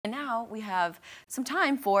now we have some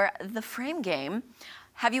time for the frame game.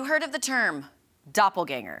 Have you heard of the term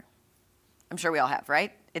doppelganger? I'm sure we all have,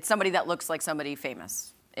 right? It's somebody that looks like somebody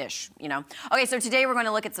famous-ish, you know? Okay, so today we're going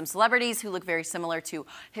to look at some celebrities who look very similar to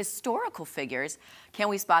historical figures. Can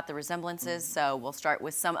we spot the resemblances? So we'll start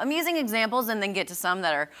with some amusing examples and then get to some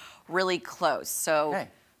that are really close. So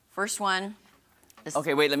first one.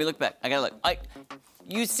 Okay, wait, let me look back. I gotta look.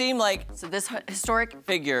 You seem like so this historic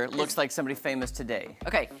figure looks like somebody famous today.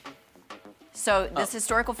 Okay. So this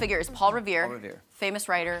historical figure is Paul Revere, Paul Revere, famous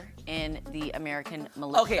writer in the American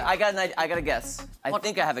militia. Okay, I got a guess. I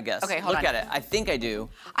think I have a guess. Okay, hold on. Look at it. I think I do.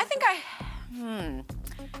 I think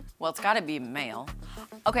well, it's got to be male.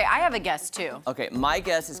 Okay, I have a guess too. Okay, my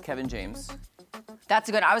guess is Kevin James.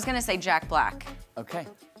 That's good. I was gonna say Jack Black. Okay.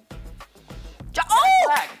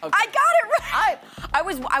 Oh! Okay. I got it right.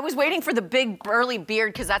 I was waiting for the big burly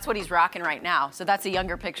beard because that's what he's rocking right now. So that's a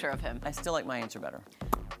younger picture of him. I still like my answer better.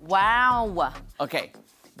 Wow. Okay,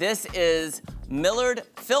 this is Millard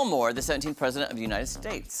Fillmore, the 17th president of the United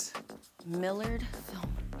States. Millard Fillmore.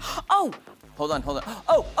 Oh! Hold on.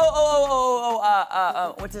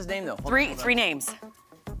 What's his name though? Three names.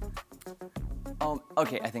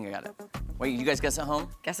 Okay, I think I got it. Wait, you guys guess at home?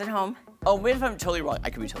 Guess at home. Oh, wait, if I'm totally wrong. I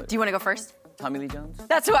could be totally wrong. Do you want to go first? Tommy Lee Jones?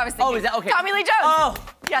 That's who I was thinking. Oh, is that okay? Tommy Lee Jones. Oh!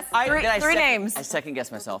 Yes, three names. I second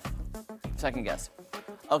guess myself. Second guess.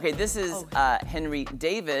 Okay, this is Henry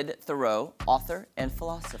David Thoreau, author and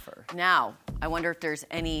philosopher. Now, I wonder if there's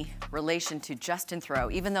any relation to Justin Thoreau,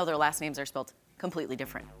 even though their last names are spelled completely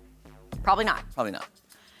different. Probably not. Probably not.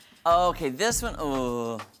 Okay, this one,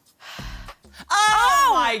 oh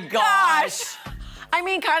my gosh! I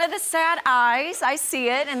mean, kind of the sad eyes. I see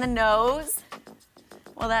it, and the nose.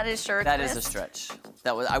 Well, that is shirtless. That is a stretch.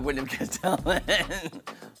 I wouldn't have guessed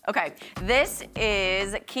that. Okay, this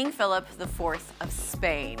is King Philip IV of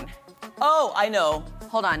Spain. Oh, I know.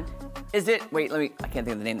 Hold on. Is it, wait, I can't think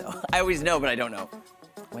of the name though. I always know, but I don't know.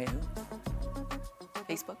 Wait, who?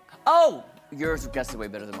 Facebook. Oh, yours guess is way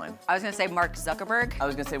better than mine. I was gonna say Mark Zuckerberg. I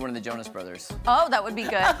was gonna say one of the Jonas Brothers. Oh, that would be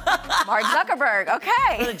good. Mark Zuckerberg,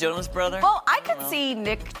 okay. The Jonas brother? Well, I could see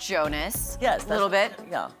Nick Jonas. Yes. A little bit.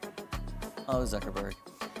 Yeah. Oh, Zuckerberg.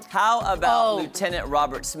 How about Lieutenant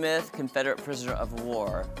Robert Smith, Confederate prisoner of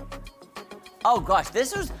war? Oh gosh,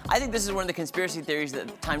 I think this is one of the conspiracy theories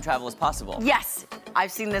that time travel is possible. Yes,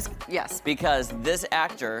 I've seen this, yes. Because this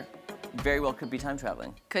actor very well could be time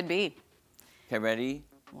traveling. Could be. Okay, ready?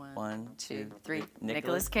 One, two, three.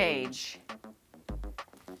 Nicolas Cage.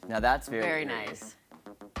 Now that's very nice.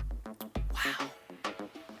 Wow.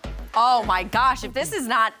 Oh my gosh, if this is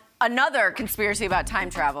not another conspiracy about time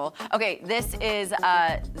travel. Okay, this is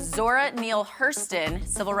Zora Neale Hurston,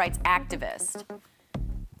 civil rights activist.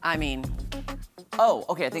 I mean. Oh,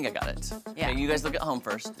 okay, I think I got it. Yeah. Okay, you guys look at home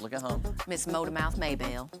first. Look at home. Miss Motormouth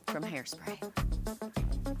Maybelle from Hairspray.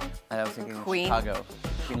 I was thinking Queen. Chicago.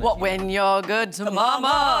 Well, when you're good to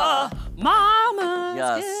mama,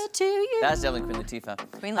 mama's good to you. That's definitely Queen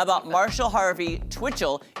Latifah. How about Marshall Harvey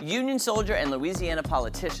Twitchell, Union soldier and Louisiana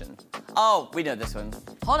politician? Oh, we know this one.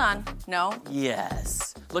 Hold on, no.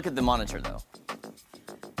 Yes. Look at the monitor though.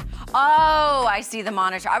 Oh, I see the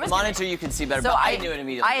monitor. The monitor you can see better, but I knew it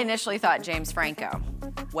immediately. I initially thought James Franco.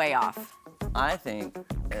 Way off. I think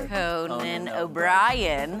Conan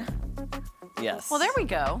O'Brien. Yes. Well, there we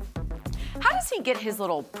go. How does he get his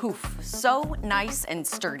little poof so nice and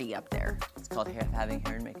sturdy up there? It's called having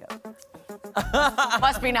hair and makeup.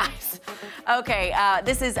 Must be nice. Okay,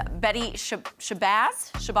 this is Betty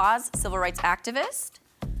Shabazz, civil rights activist.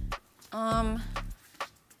 I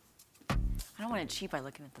don't want to cheat by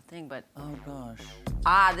looking at the thing, but. Oh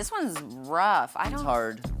gosh. This one's rough. It's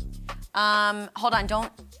hard. Hold on,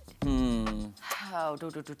 don't. Oh,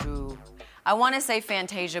 I want to say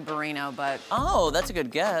Fantasia Barrino, but. Oh, that's a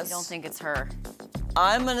good guess. I don't think it's her.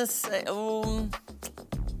 I'm gonna say,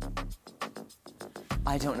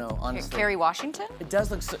 I don't know, honestly. Kerry Washington? It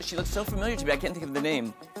does look she looks so familiar to me, I can't think of the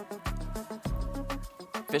name.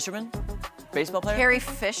 Fisherman? Baseball player? Carrie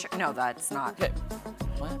Fisher, no, that's not. Okay.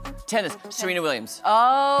 What? Tennis, Serena Williams.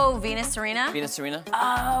 Oh, Venus Serena? Venus Serena?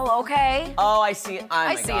 Oh, okay. Oh, I see it. Oh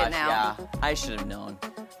my gosh, see it now. Yeah, I should have known.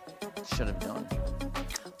 Should have known.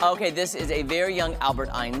 Okay, this is a very young Albert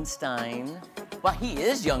Einstein. Well, he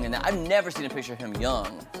is young in that. I've never seen a picture of him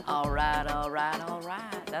young. All right, all right, all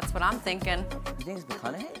right. That's what I'm thinking. You think it's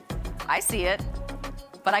McConaughey? I see it,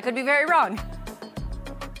 but I could be very wrong.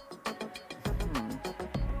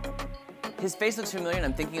 His face looks familiar, and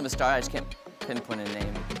I'm thinking of a star. I just can't pinpoint a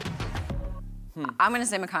name. I'm gonna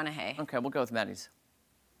say McConaughey. Okay, we'll go with Maddie's.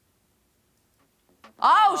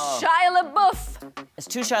 Oh, Shia LaBeouf. It's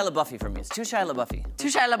too Shia LaBeouf for me. It's too Shia LaBeouf. Too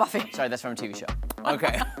Shia LaBeouf. Sorry, that's from a TV show.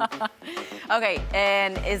 Okay. Okay,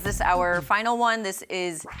 and is this our final one? This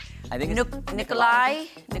is I think it's Nikolai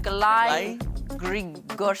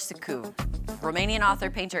Grigorescu, Romanian author,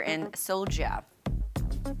 painter, and soldier.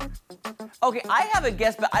 Okay, I have a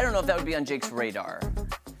guess, but I don't know if that would be on Jake's radar.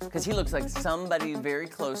 Because he looks like somebody very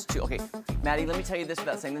close to. Okay, Maddie, let me tell you this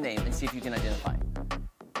without saying the name and see if you can identify.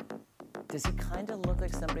 Does he kind of look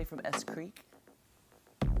like somebody from S Creek?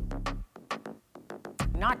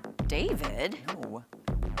 Not David. No.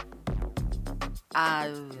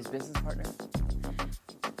 His business partner?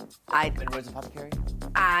 Edward's Apothecary?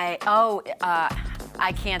 I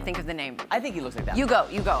can't think of the name. I think he looks like that. You go.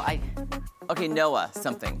 Okay, Noah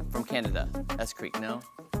something from Canada. S Creek, no?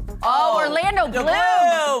 Oh, Orlando Bloom.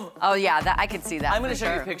 Bloom! Oh yeah, I could see that. I'm going to for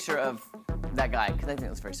show you sure. a picture of that guy because I think it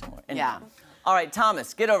looks very similar. Anyway. Yeah. All right,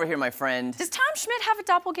 Thomas, get over here, my friend. Does Tom Schmidt have a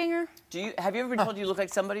doppelganger? Have you ever been told you look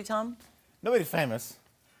like somebody, Tom? Nobody famous,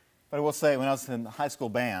 but I will say when I was in high school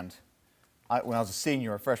band, when I was a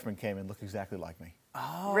senior, a freshman came and looked exactly like me.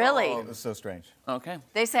 Oh. Really? It was so strange. Okay.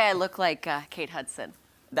 They say I look like Kate Hudson.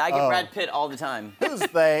 I get Brad Pitt all the time. Who's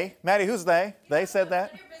they? Maddie, who's they? They said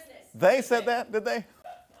that? They said that, did they?